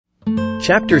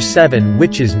Chapter 7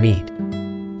 Witches Meet.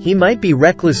 He might be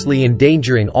recklessly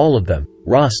endangering all of them,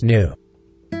 Ross knew.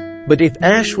 But if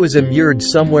Ash was immured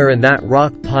somewhere in that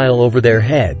rock pile over their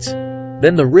heads,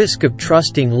 then the risk of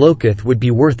trusting Lokith would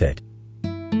be worth it.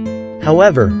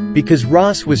 However, because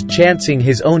Ross was chancing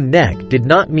his own neck did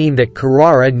not mean that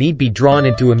Karara need be drawn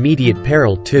into immediate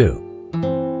peril too.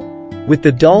 With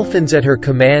the dolphins at her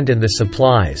command and the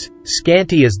supplies,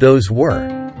 scanty as those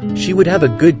were, she would have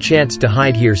a good chance to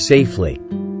hide here safely.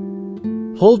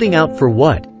 Holding out for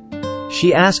what?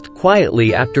 She asked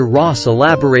quietly after Ross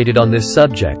elaborated on this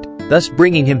subject, thus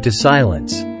bringing him to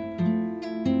silence.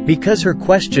 Because her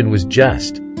question was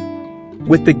just.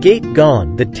 With the gate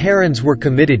gone, the Terrans were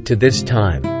committed to this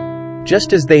time.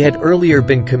 Just as they had earlier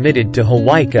been committed to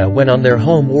Hawaika when on their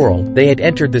home world they had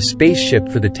entered the spaceship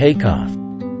for the takeoff.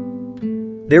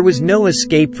 There was no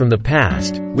escape from the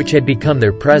past, which had become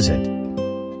their present.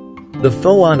 The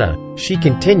Foana, she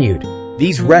continued,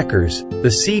 these wreckers, the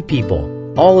sea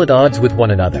people, all at odds with one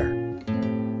another.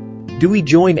 Do we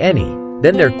join any,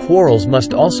 then their quarrels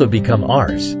must also become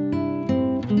ours.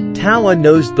 Tawa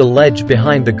nosed the ledge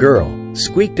behind the girl,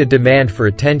 squeaked a demand for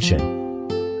attention.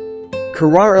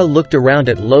 Karara looked around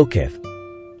at Lokith.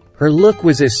 Her look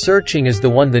was as searching as the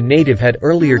one the native had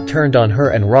earlier turned on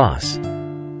her and Ross.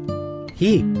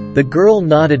 The girl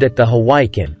nodded at the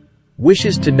Hawaiian,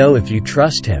 wishes to know if you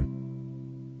trust him.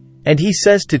 And he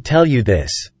says to tell you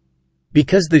this.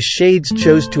 Because the Shades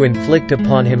chose to inflict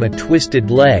upon him a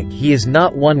twisted leg, he is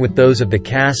not one with those of the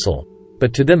castle,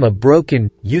 but to them a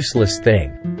broken, useless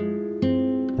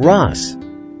thing. Ross.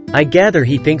 I gather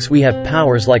he thinks we have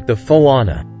powers like the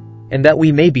Foana, and that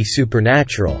we may be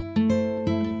supernatural.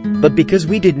 But because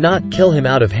we did not kill him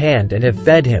out of hand and have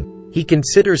fed him, he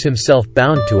considers himself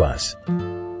bound to us.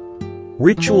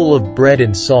 Ritual of bread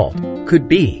and salt, could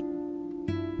be.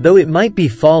 Though it might be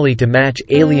folly to match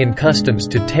alien customs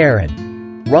to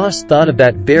Terran, Ross thought of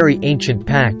that very ancient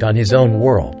pact on his own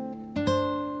world.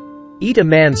 Eat a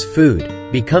man's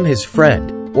food, become his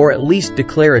friend, or at least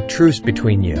declare a truce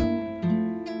between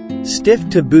you. Stiff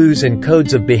taboos and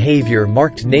codes of behavior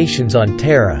marked nations on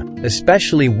Terra,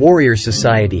 especially warrior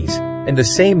societies, and the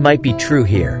same might be true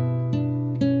here.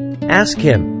 Ask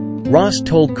him, Ross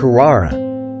told Karara.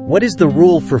 What is the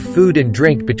rule for food and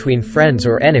drink between friends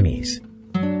or enemies?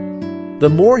 The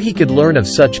more he could learn of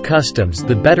such customs,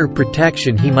 the better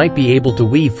protection he might be able to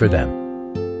weave for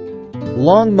them.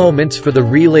 Long moments for the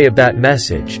relay of that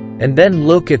message, and then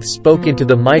Lokith spoke into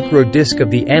the micro-disc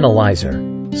of the analyzer,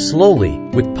 slowly,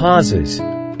 with pauses,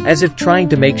 as if trying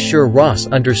to make sure Ross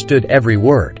understood every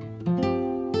word.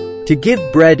 To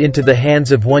give bread into the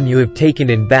hands of one you have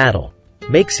taken in battle,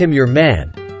 makes him your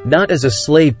man, not as a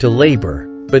slave to labor,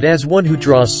 but as one who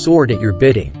draws sword at your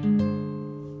bidding.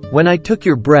 When I took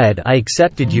your bread I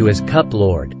accepted you as cup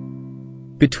lord.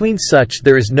 Between such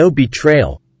there is no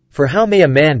betrayal, for how may a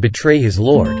man betray his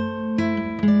lord?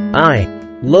 I,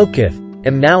 Lokith,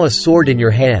 am now a sword in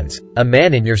your hands, a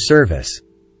man in your service.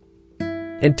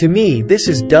 And to me this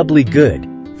is doubly good,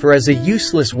 for as a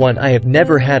useless one I have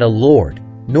never had a lord,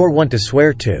 nor one to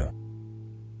swear to.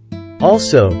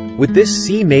 Also, with this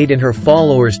sea maid and her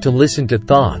followers to listen to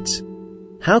thoughts,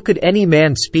 how could any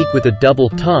man speak with a double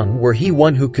tongue were he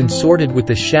one who consorted with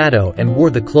the shadow and wore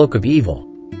the cloak of evil?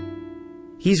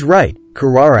 He's right,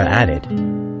 Karara added.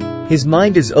 His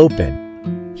mind is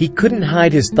open. He couldn't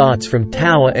hide his thoughts from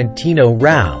Tawa and Tino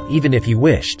Rao even if he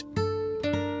wished.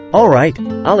 All right,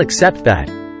 I'll accept that.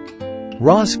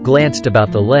 Ross glanced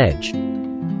about the ledge.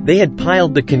 They had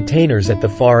piled the containers at the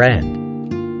far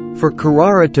end. For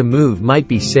Karara to move might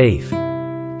be safe.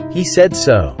 He said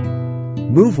so.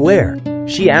 Move where?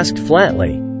 She asked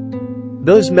flatly.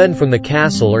 Those men from the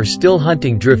castle are still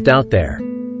hunting drift out there.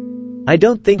 I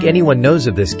don't think anyone knows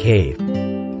of this cave.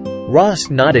 Ross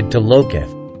nodded to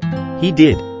Lokith. He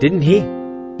did, didn't he?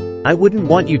 I wouldn't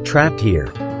want you trapped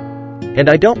here. And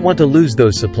I don't want to lose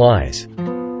those supplies.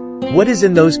 What is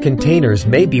in those containers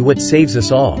may be what saves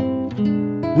us all.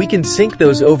 We can sink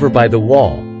those over by the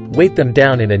wall, weight them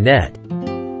down in a net.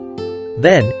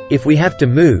 Then, if we have to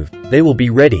move, they will be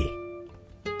ready.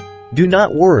 Do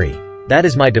not worry, that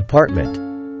is my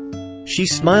department. She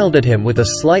smiled at him with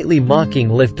a slightly mocking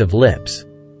lift of lips.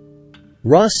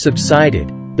 Ross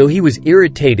subsided, though he was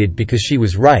irritated because she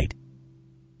was right.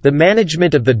 The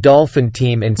management of the dolphin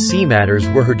team and sea matters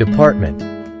were her department.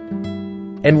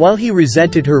 And while he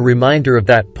resented her reminder of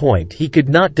that point, he could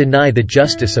not deny the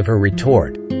justice of her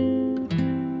retort.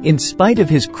 In spite of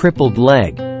his crippled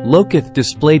leg, Lokith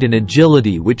displayed an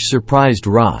agility which surprised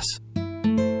Ross.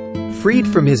 Freed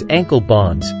from his ankle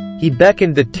bonds, he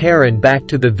beckoned the Terran back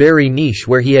to the very niche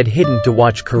where he had hidden to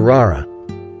watch Karara.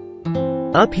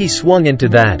 Up he swung into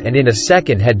that and in a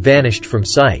second had vanished from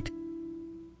sight.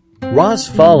 Ross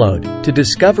followed, to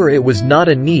discover it was not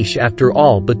a niche after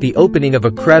all but the opening of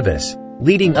a crevice,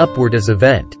 leading upward as a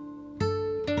vent.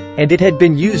 And it had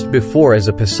been used before as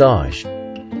a passage.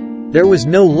 There was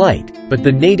no light, but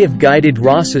the native guided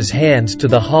Ross's hands to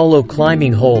the hollow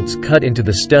climbing holds cut into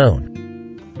the stone.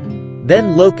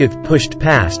 Then Lokith pushed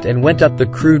past and went up the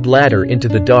crude ladder into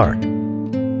the dark.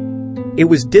 It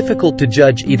was difficult to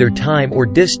judge either time or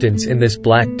distance in this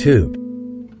black tube.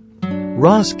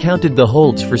 Ross counted the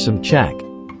holds for some check.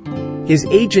 His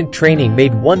agent training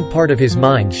made one part of his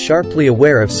mind sharply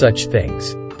aware of such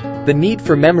things. The need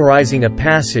for memorizing a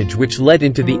passage which led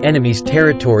into the enemy's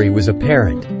territory was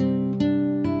apparent.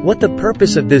 What the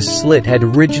purpose of this slit had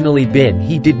originally been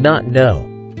he did not know,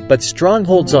 but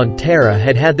strongholds on Terra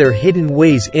had had their hidden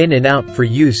ways in and out for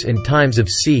use in times of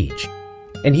siege,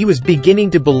 and he was beginning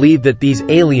to believe that these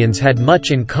aliens had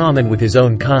much in common with his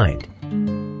own kind.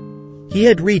 He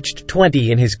had reached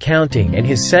 20 in his counting and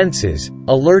his senses,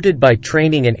 alerted by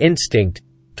training and instinct,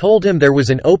 told him there was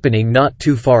an opening not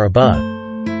too far above.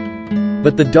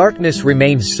 But the darkness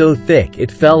remained so thick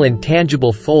it fell in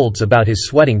tangible folds about his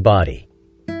sweating body.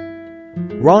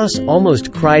 Ross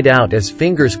almost cried out as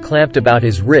fingers clamped about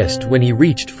his wrist when he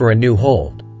reached for a new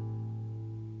hold.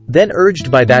 Then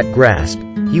urged by that grasp,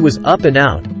 he was up and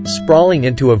out, sprawling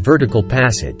into a vertical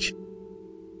passage.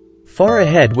 Far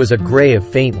ahead was a gray of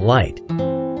faint light.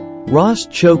 Ross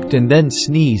choked and then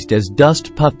sneezed as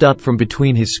dust puffed up from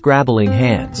between his scrabbling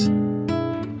hands.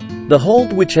 The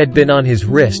hold which had been on his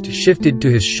wrist shifted to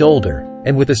his shoulder,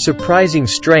 and with a surprising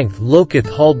strength Lokith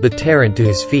hauled the Terran to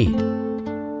his feet.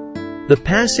 The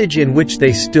passage in which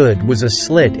they stood was a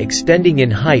slit extending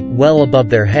in height well above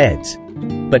their heads,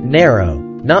 but narrow,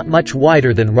 not much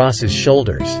wider than Ross's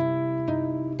shoulders.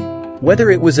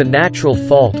 Whether it was a natural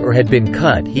fault or had been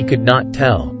cut he could not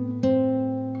tell.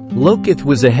 Lokith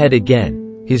was ahead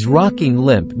again, his rocking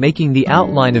limp making the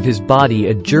outline of his body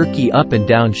a jerky up and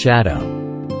down shadow.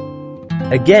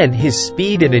 Again his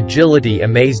speed and agility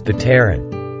amazed the Terran.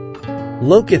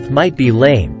 Lokith might be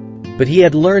lame, but he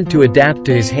had learned to adapt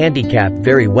to his handicap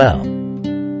very well.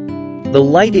 The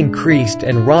light increased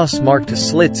and Ross marked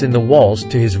slits in the walls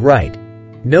to his right,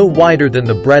 no wider than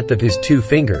the breadth of his 2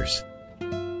 fingers.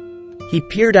 He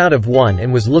peered out of one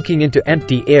and was looking into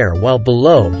empty air while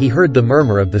below he heard the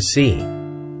murmur of the sea.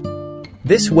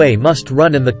 This way must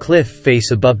run in the cliff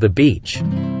face above the beach.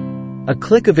 A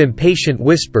click of impatient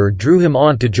whisper drew him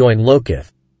on to join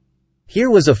Lokith. Here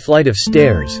was a flight of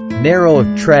stairs, narrow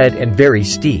of tread and very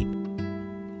steep.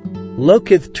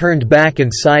 Lokith turned back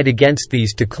and sighed against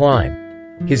these to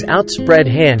climb. His outspread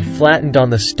hand flattened on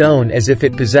the stone as if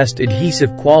it possessed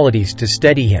adhesive qualities to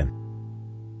steady him.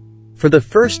 For the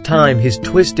first time his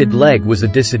twisted leg was a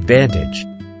disadvantage.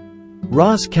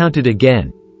 Ross counted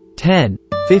again. 10,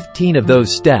 15 of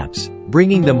those steps,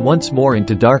 bringing them once more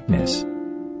into darkness.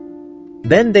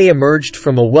 Then they emerged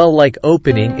from a well-like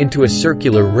opening into a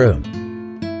circular room.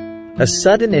 A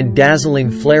sudden and dazzling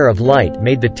flare of light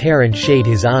made the Terran shade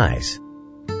his eyes.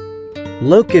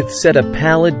 Lokith set a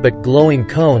pallid but glowing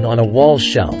cone on a wall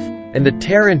shelf, and the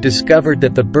Terran discovered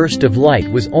that the burst of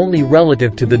light was only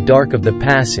relative to the dark of the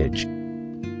passage.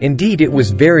 Indeed, it was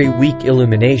very weak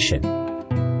illumination.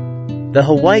 The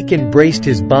Hawaiian braced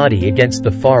his body against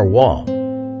the far wall.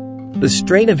 The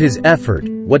strain of his effort,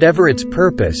 whatever its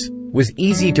purpose, was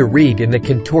easy to read in the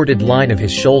contorted line of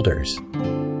his shoulders.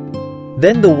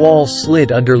 Then the wall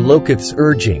slid under Lokith's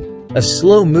urging, a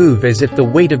slow move as if the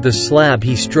weight of the slab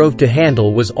he strove to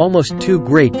handle was almost too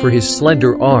great for his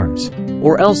slender arms,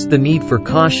 or else the need for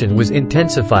caution was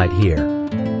intensified here.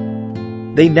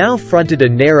 They now fronted a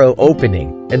narrow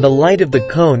opening, and the light of the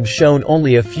cone shone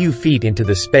only a few feet into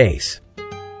the space.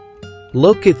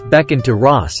 Lokith beckoned to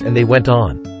Ross and they went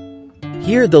on.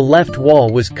 Here the left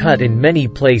wall was cut in many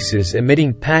places,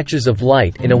 emitting patches of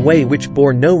light in a way which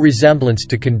bore no resemblance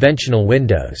to conventional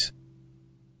windows.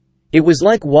 It was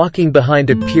like walking behind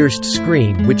a pierced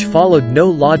screen which followed no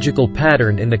logical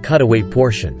pattern in the cutaway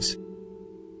portions.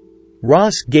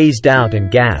 Ross gazed out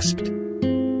and gasped.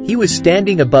 He was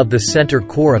standing above the center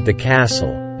core of the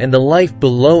castle, and the life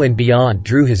below and beyond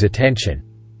drew his attention.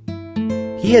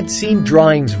 He had seen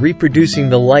drawings reproducing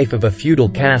the life of a feudal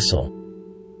castle.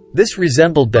 This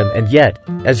resembled them, and yet,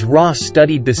 as Ross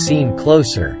studied the scene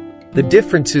closer, the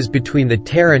differences between the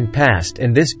Terran past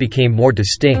and this became more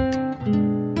distinct.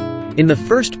 In the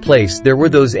first place there were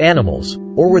those animals,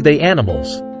 or were they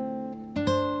animals?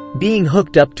 Being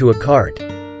hooked up to a cart.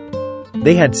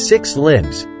 They had 6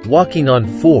 limbs, walking on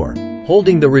 4,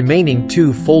 holding the remaining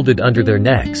 2 folded under their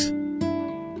necks.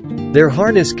 Their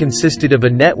harness consisted of a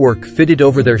network fitted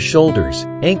over their shoulders,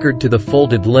 anchored to the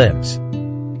folded limbs.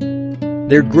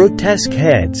 Their grotesque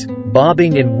heads,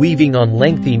 bobbing and weaving on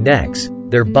lengthy necks,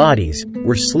 their bodies,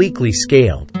 were sleekly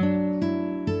scaled.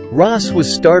 Ross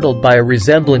was startled by a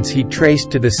resemblance he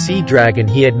traced to the sea dragon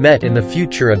he had met in the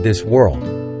future of this world.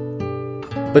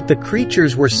 But the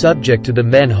creatures were subject to the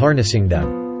men harnessing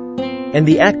them, and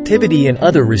the activity in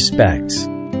other respects.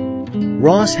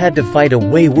 Ross had to fight a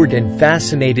wayward and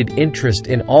fascinated interest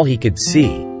in all he could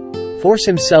see, force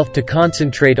himself to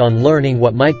concentrate on learning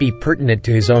what might be pertinent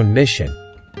to his own mission.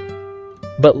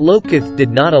 But Lokith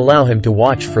did not allow him to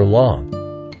watch for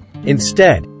long.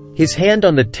 Instead, his hand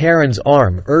on the Terran's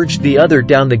arm urged the other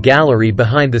down the gallery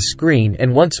behind the screen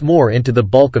and once more into the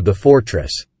bulk of the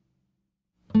fortress.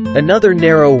 Another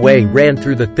narrow way ran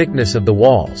through the thickness of the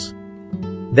walls.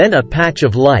 Then a patch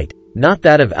of light, not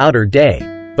that of outer day,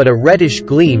 but a reddish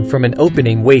gleam from an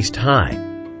opening waist-high.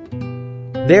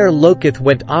 There Lokith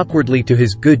went awkwardly to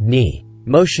his good knee,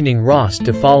 motioning Ross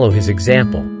to follow his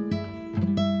example.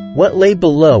 What lay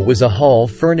below was a hall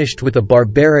furnished with a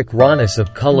barbaric rawness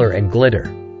of color and glitter.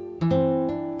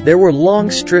 There were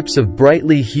long strips of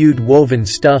brightly hued woven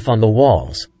stuff on the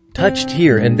walls, touched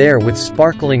here and there with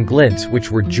sparkling glints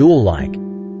which were jewel-like.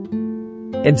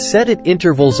 And set at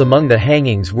intervals among the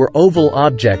hangings were oval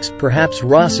objects perhaps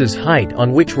Ross's height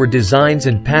on which were designs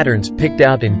and patterns picked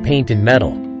out in paint and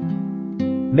metal.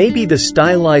 Maybe the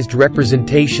stylized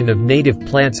representation of native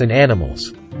plants and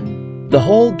animals. The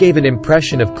whole gave an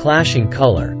impression of clashing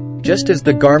color, just as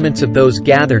the garments of those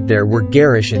gathered there were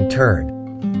garish in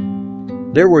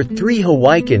turn. There were 3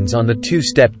 Hawaikans on the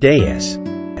 2-step dais.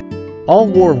 All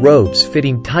wore robes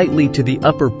fitting tightly to the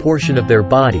upper portion of their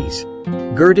bodies,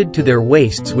 girded to their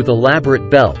waists with elaborate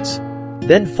belts,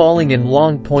 then falling in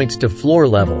long points to floor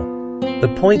level,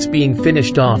 the points being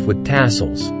finished off with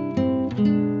tassels.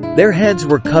 Their heads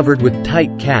were covered with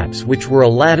tight caps which were a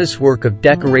latticework of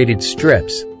decorated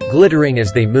strips, glittering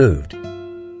as they moved.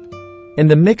 And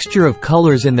the mixture of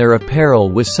colors in their apparel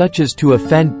was such as to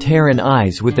offend Terran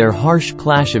eyes with their harsh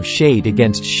clash of shade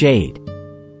against shade.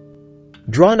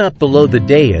 Drawn up below the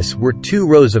dais were 2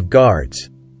 rows of guards.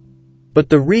 But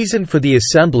the reason for the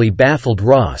assembly baffled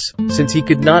Ross, since he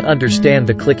could not understand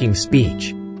the clicking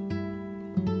speech.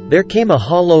 There came a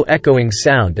hollow echoing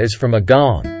sound as from a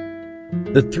gong.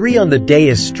 The 3 on the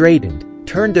dais straightened,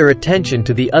 turned their attention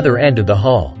to the other end of the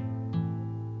hall.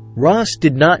 Ross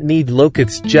did not need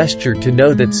Lokith's gesture to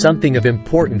know that something of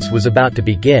importance was about to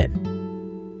begin.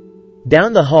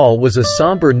 Down the hall was a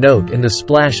somber note in the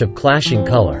splash of clashing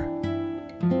color.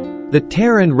 The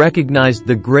Terran recognized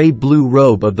the gray-blue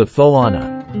robe of the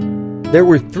Foana. There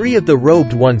were 3 of the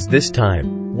robed ones this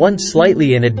time, one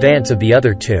slightly in advance of the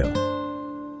other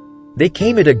 2. They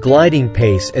came at a gliding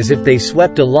pace as if they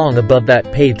swept along above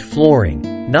that paved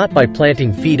flooring, not by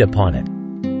planting feet upon it.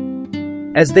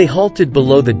 As they halted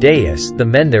below the dais, the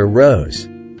men there rose.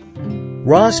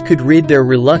 Ross could read their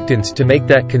reluctance to make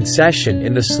that concession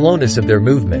in the slowness of their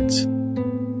movements.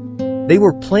 They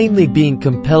were plainly being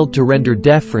compelled to render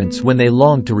deference when they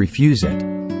longed to refuse it.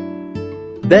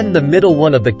 Then the middle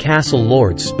one of the castle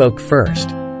lords spoke first.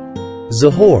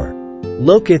 Zahor.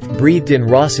 Lokith breathed in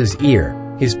Ross's ear,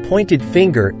 his pointed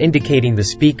finger indicating the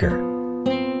speaker.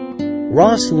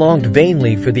 Ross longed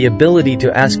vainly for the ability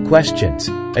to ask questions,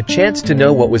 a chance to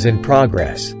know what was in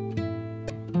progress.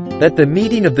 That the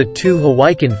meeting of the 2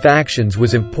 Hawaiian factions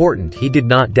was important he did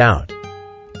not doubt.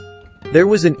 There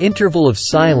was an interval of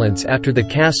silence after the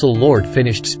castle lord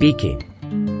finished speaking.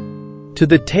 To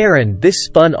the Terran this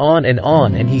spun on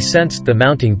and he sensed the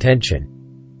mounting tension.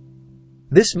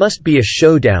 This must be a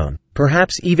showdown,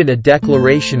 perhaps even a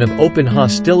declaration of open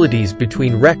hostilities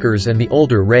between wreckers and the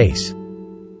older race.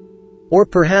 Or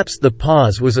perhaps the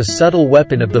pause was a subtle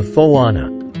weapon of the Foana,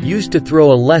 used to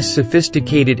throw a less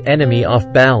sophisticated enemy off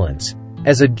balance,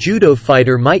 as a judo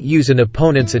fighter might use an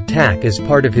opponent's attack as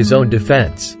part of his own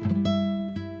defense.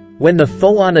 When the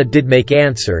Foana did make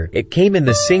answer, it came in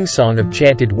the sing-song of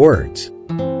chanted words.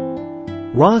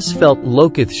 Ross felt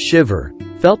Lokith shiver,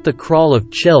 felt the crawl of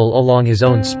chill along his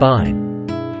own spine.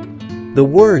 The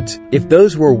words, if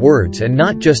those were words and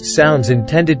not just sounds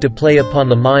intended to play upon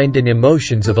the mind and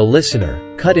emotions of a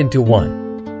listener, cut into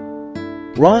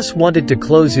one. Ross wanted to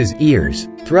close his ears,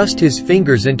 thrust his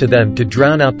fingers into them to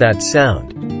drown out that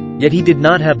sound, yet he did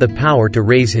not have the power to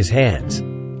raise his hands.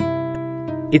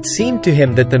 It seemed to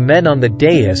him that the men on the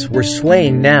dais were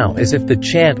swaying now as if the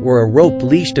chant were a rope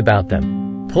leashed about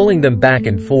them, pulling them back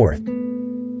and forth.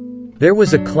 There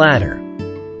was a clatter.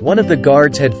 One of the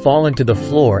guards had fallen to the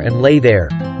floor and lay there,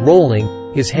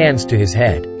 rolling, his hands to his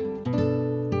head.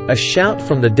 A shout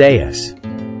from the dais.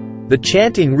 The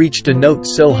chanting reached a note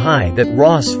so high that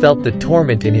Ross felt the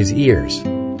torment in his ears.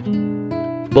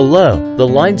 Below, the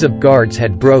lines of guards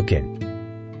had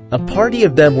broken. A party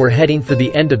of them were heading for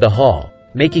the end of the hall,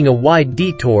 making a wide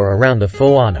detour around the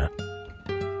Foana.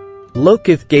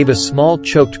 Loketh gave a small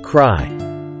choked cry.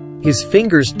 His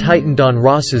fingers tightened on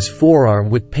Ross's forearm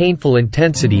with painful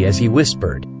intensity as he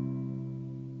whispered.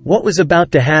 What was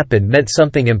about to happen meant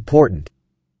something important.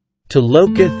 To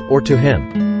Loketh or to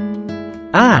him.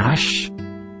 Ash!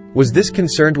 Was this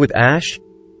concerned with Ash?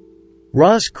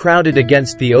 Ross crowded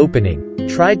against the opening,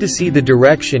 tried to see the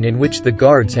direction in which the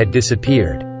guards had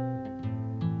disappeared.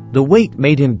 The weight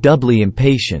made him doubly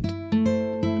impatient.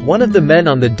 One of the men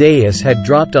on the dais had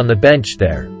dropped on the bench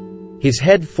there, his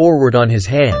head forward on his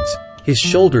hands, his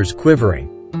shoulders quivering.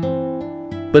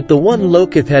 But the one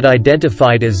Loketh had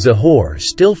identified as Zahor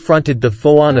still fronted the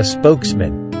Foana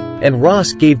spokesman, and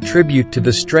Ross gave tribute to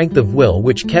the strength of will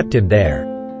which kept him there.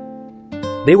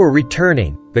 They were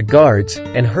returning, the guards,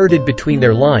 and herded between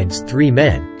their lines 3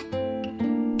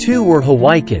 men. 2 were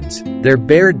Hawaikans, their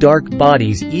bare dark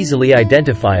bodies easily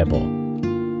identifiable.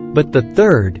 But the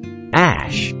third,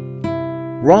 Ash.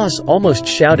 Ross almost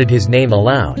shouted his name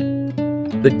aloud.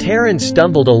 The Terran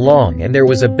stumbled along and there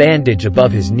was a bandage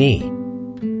above his knee.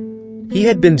 He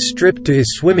had been stripped to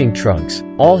his swimming trunks,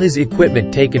 all his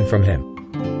equipment taken from him.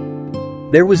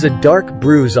 There was a dark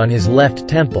bruise on his left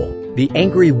temple, the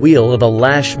angry wheel of a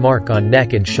lash mark on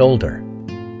neck and shoulder.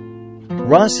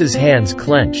 Ross's hands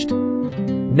clenched.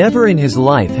 Never in his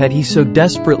life had he so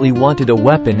desperately wanted a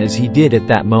weapon as he did at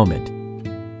that moment.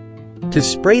 To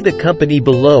spray the company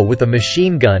below with a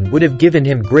machine gun would have given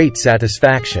him great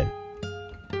satisfaction.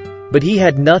 But he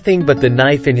had nothing but the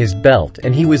knife in his belt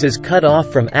and he was as cut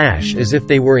off from Ash as if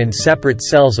they were in separate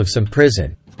cells of some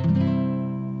prison.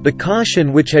 The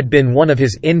caution which had been one of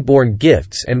his inborn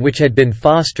gifts and which had been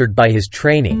fostered by his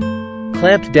training,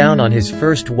 clamped down on his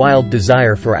first wild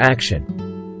desire for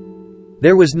action.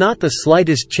 There was not the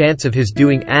slightest chance of his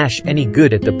doing Ash any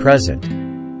good at the present.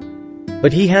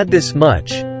 But he had this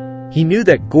much. He knew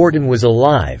that Gordon was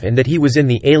alive and that he was in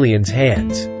the alien's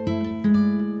hands.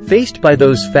 Faced by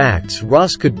those facts,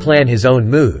 Ross could plan his own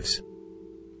moves.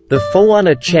 The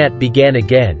Foana chant began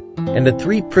again, and the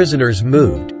 3 prisoners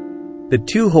moved. The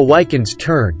 2 Hawaikans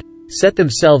turned, set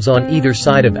themselves on either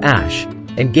side of Ash,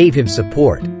 and gave him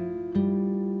support.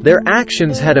 Their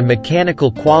actions had a mechanical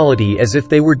quality as if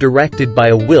they were directed by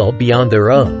a will beyond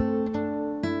their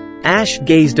own. Ash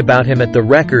gazed about him at the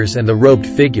wreckers and the robed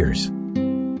figures.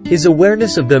 His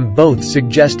awareness of them both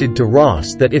suggested to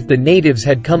Ross that if the natives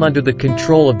had come under the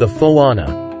control of the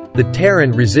Foana, the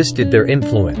Terran resisted their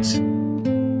influence.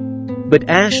 But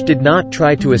Ash did not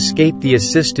try to escape the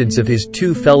assistance of his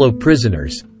 2 fellow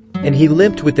prisoners, and he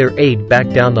limped with their aid back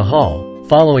down the hall,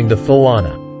 following the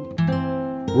Foana.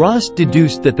 Ross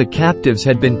deduced that the captives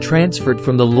had been transferred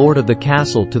from the lord of the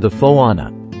castle to the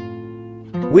Foana,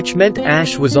 which meant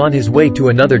Ash was on his way to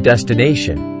another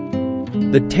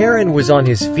destination. The Terran was on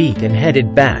his feet and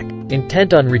headed back,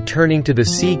 intent on returning to the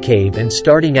sea cave and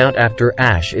starting out after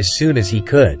Ash as soon as he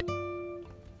could.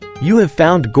 You have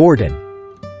found Gordon.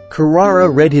 Carrara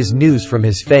read his news from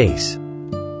his face.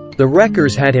 The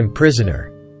wreckers had him prisoner.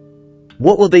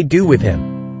 What will they do with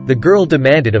him? The girl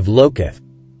demanded of Loketh.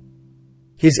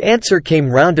 His answer came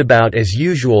roundabout as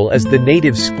usual as the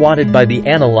native squatted by the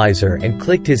analyzer and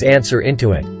clicked his answer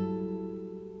into it.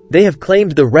 They have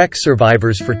claimed the wreck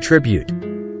survivors for tribute.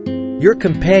 Your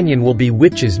companion will be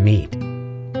witch's meat.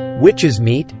 Witch's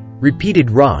meat?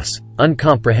 Repeated Ross,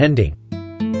 uncomprehending.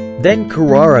 Then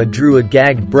Carrara drew a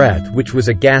gagged breath which was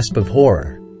a gasp of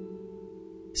horror.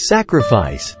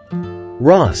 Sacrifice.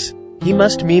 Ross, he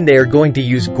must mean they are going to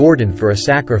use Gordon for a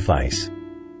sacrifice.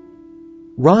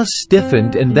 Ross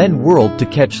stiffened and then whirled to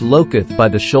catch Loketh by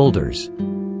the shoulders.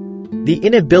 The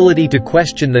inability to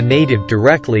question the native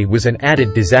directly was an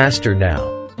added disaster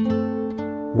now.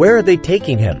 Where are they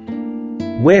taking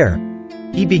him? Where?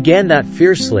 He began that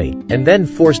fiercely, and then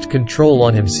forced control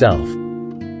on himself.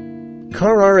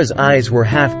 Carrara's eyes were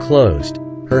half closed,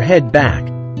 her head back.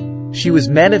 She was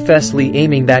manifestly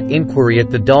aiming that inquiry at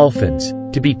the dolphins,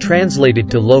 to be translated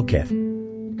to Loketh.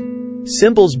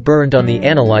 Symbols burned on the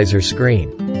analyzer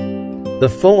screen. The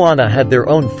Foana had their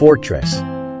own fortress.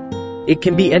 It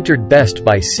can be entered best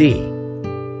by sea.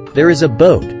 There is a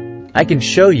boat. I can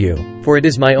show you, for it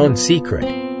is my own secret.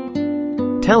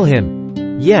 Tell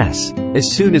him. Yes,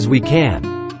 as soon as we can.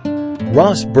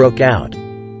 Ross broke out.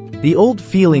 The old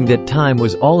feeling that time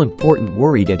was all important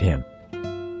worried at him.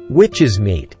 Witch's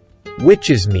meat.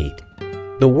 Witch's meat.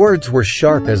 The words were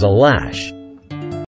sharp as a lash.